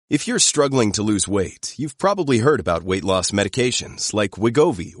If you're struggling to lose weight, you've probably heard about weight loss medications like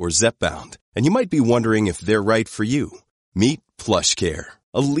Wegovy or Zepbound, and you might be wondering if they're right for you. Meet PlushCare,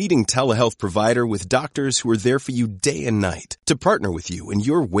 a leading telehealth provider with doctors who are there for you day and night to partner with you in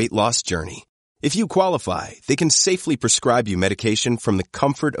your weight loss journey. If you qualify, they can safely prescribe you medication from the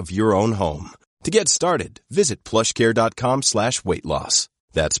comfort of your own home. To get started, visit plushcare.com/weightloss.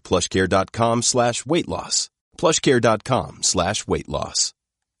 That's plushcare.com/weightloss. plushcare.com/weightloss.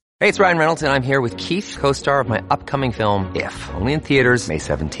 Hey, it's Ryan Reynolds, and I'm here with Keith, co-star of my upcoming film, If, only in theaters May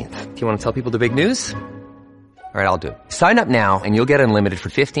 17th. Do you want to tell people the big news? All right, I'll do it. Sign up now and you'll get unlimited for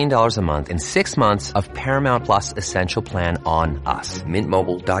 $15 a month and 6 months of Paramount Plus Essential Plan on us.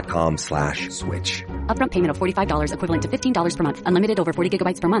 MintMobile.com/switch. Upfront payment of $45 equivalent to $15 per month. Unlimited over 40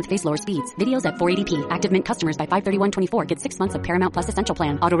 gigabytes per month. Face lower speeds. Videos at 480p. Active Mint customers by 531.24 get 6 months of Paramount Plus Essential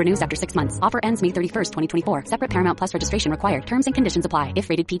Plan. Auto renews after 6 months. Offer ends May 31st, 2024. Separate Paramount Plus registration required. Terms and conditions apply if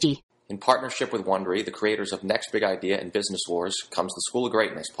rated PG. In partnership with Wondery, the creators of Next Big Idea and Business Wars, comes the School of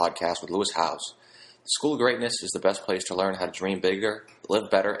Greatness podcast with Lewis Howes. The School of Greatness is the best place to learn how to dream bigger,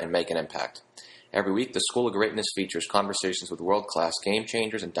 live better, and make an impact. Every week, the School of Greatness features conversations with world-class game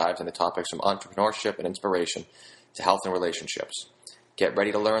changers and dives into topics from entrepreneurship and inspiration to health and relationships. Get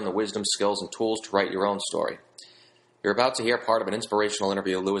ready to learn the wisdom, skills, and tools to write your own story. You're about to hear part of an inspirational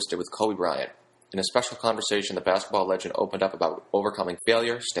interview Lewis did with Kobe Bryant. In a special conversation, the basketball legend opened up about overcoming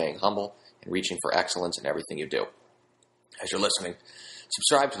failure, staying humble, and reaching for excellence in everything you do. As you're listening,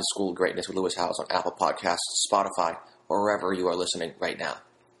 subscribe to the School of Greatness with Lewis Howes on Apple Podcasts, Spotify, or wherever you are listening right now.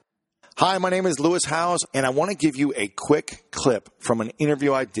 Hi, my name is Lewis Howes, and I want to give you a quick clip from an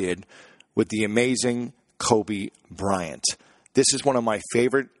interview I did with the amazing Kobe Bryant. This is one of my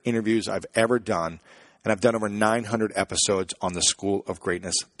favorite interviews I've ever done, and I've done over 900 episodes on the School of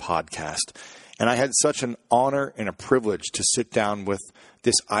Greatness podcast. And I had such an honor and a privilege to sit down with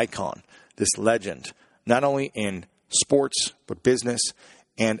this icon, this legend, not only in sports, but business,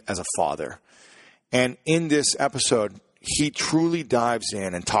 and as a father. And in this episode, he truly dives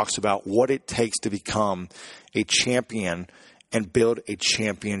in and talks about what it takes to become a champion and build a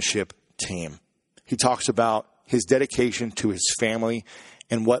championship team. He talks about his dedication to his family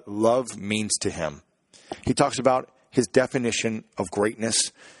and what love means to him. He talks about his definition of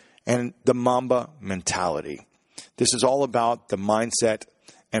greatness and the Mamba mentality. This is all about the mindset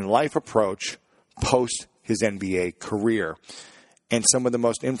and life approach post his NBA career. And some of the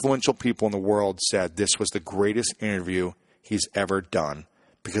most influential people in the world said this was the greatest interview he's ever done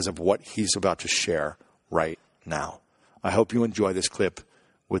because of what he's about to share right now. I hope you enjoy this clip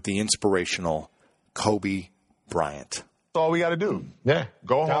with the inspirational Kobe Bryant. That's all we got to do. Yeah.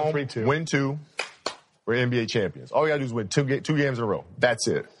 Go Down home, 3-2. win 2. We're NBA champions. All we got to do is win two games in a row. That's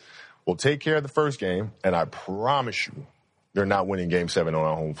it. We'll take care of the first game, and I promise you, they're not winning Game 7 on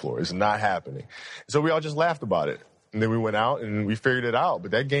our home floor. It's not happening. So we all just laughed about it. And then we went out and we figured it out.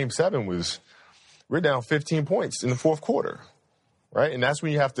 But that Game 7 we're down 15 points in the fourth quarter, right? And that's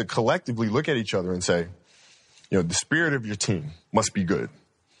when you have to collectively look at each other and say, the spirit of your team must be good.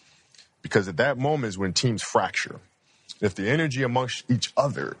 Because at that moment is when teams fracture. If the energy amongst each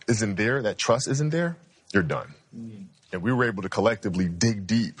other isn't there, that trust isn't there, you're done. And we were able to collectively dig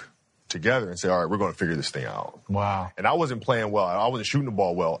deep together and say, all right, we're going to figure this thing out. Wow. And I wasn't playing well. I wasn't shooting the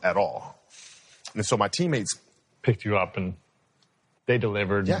ball well at all. And so my teammates picked you up and they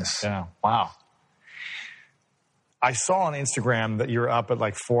delivered. Yes. Yeah. Wow. I saw on Instagram that you're up at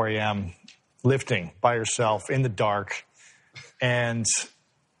like 4 a.m. lifting by yourself in the dark. And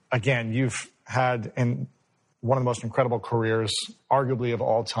again, you've had one of the most incredible careers, arguably of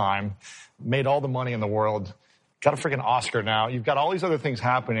all time, made all the money in the world, got a freaking Oscar now. You've got all these other things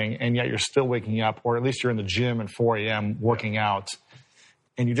happening, and yet you're still waking up, or at least you're in the gym at 4 a.m. working out,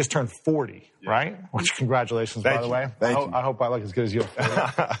 and you just turned 40, right? Which, congratulations, by the way. I hope I look as good as you.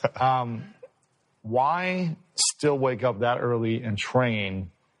 Why still wake up that early and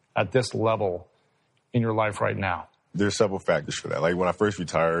train at this level in your life right now? There's several factors for that. Like when I first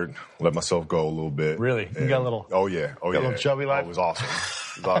retired, let myself go a little bit. Really? You got a little... Oh, yeah. A little chubby life? It was awesome.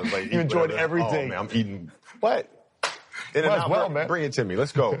 You enjoyed everything. Oh, man, I'm eating... What? In and Might as out, well, man. Bring it to me.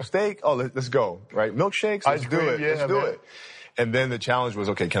 Let's go. Steak? Oh, let's go. Right? Milkshakes? Let's do it. Yeah, let's do it. And then the challenge was,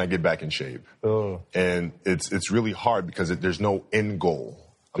 okay, can I get back in shape? Oh. And it's really hard because there's no end goal.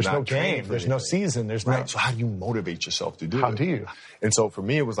 There's no game. There's no season. There's no... So how do you motivate yourself to do it? How do you? And so for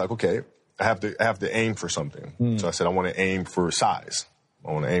me, it was like, okay, I have to aim for something. So I said, I want to aim for size.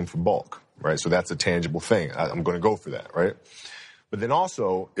 I want to aim for bulk, right? So that's a tangible thing. I'm going to go for that, right? But then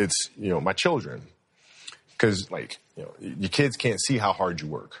also it's, my children. Because, your kids can't see how hard you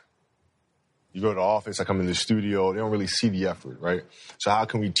work. You go to the office, I come in the studio, they don't really see the effort, right? So how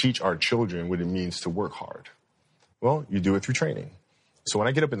can we teach our children what it means to work hard? Well, you do it through training. So when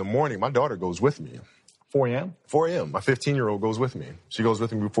I get up in the morning, my daughter goes with me. 4 a.m.? 4 a.m. My 15-year-old goes with me. She goes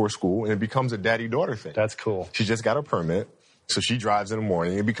with me before school, and it becomes a daddy-daughter thing. That's cool. She just got her permit, so she drives in the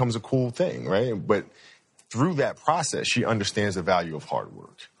morning. It becomes a cool thing, right? But through that process, she understands the value of hard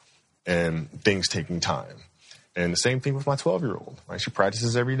work and things taking time. And the same thing with my 12-year-old, right? She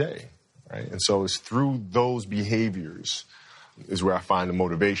practices every day, right? And so it's through those behaviors is where I find the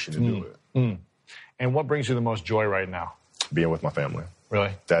motivation to do it. And what brings you the most joy right now? Being with my family.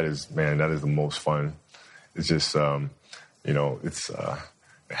 Really? That is the most fun. It's just, it's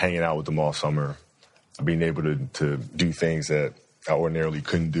hanging out with them all summer, being able to do things that I ordinarily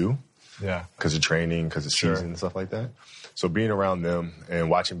couldn't do. Yeah. Because of training, because of season and stuff like that. So being around them and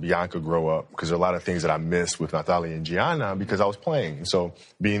watching Bianca grow up, because there are a lot of things that I missed with Natalia and Gianna because I was playing. And so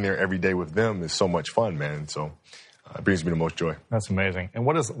being there every day with them is so much fun, man. So it brings me the most joy. That's amazing. And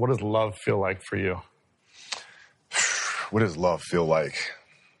what does love feel like for you? What does love feel like?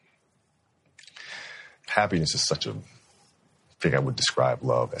 Happiness is such a thing. I would describe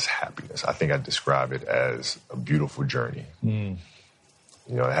love as happiness. I think I describe it as a beautiful journey.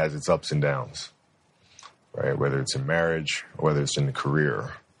 You know, it has its ups and downs, right? Whether it's in marriage or whether it's in the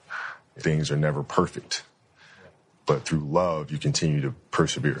career, things are never perfect. But through love, you continue to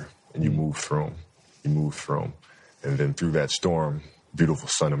persevere and you move through them. You move through them. And then through that storm, beautiful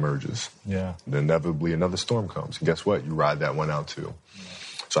sun emerges. Yeah. And inevitably another storm comes. And guess what? You ride that one out too.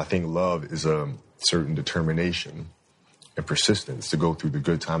 So I think love is a certain determination and persistence to go through the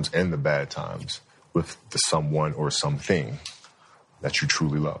good times and the bad times with the someone or something that you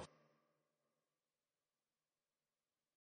truly love.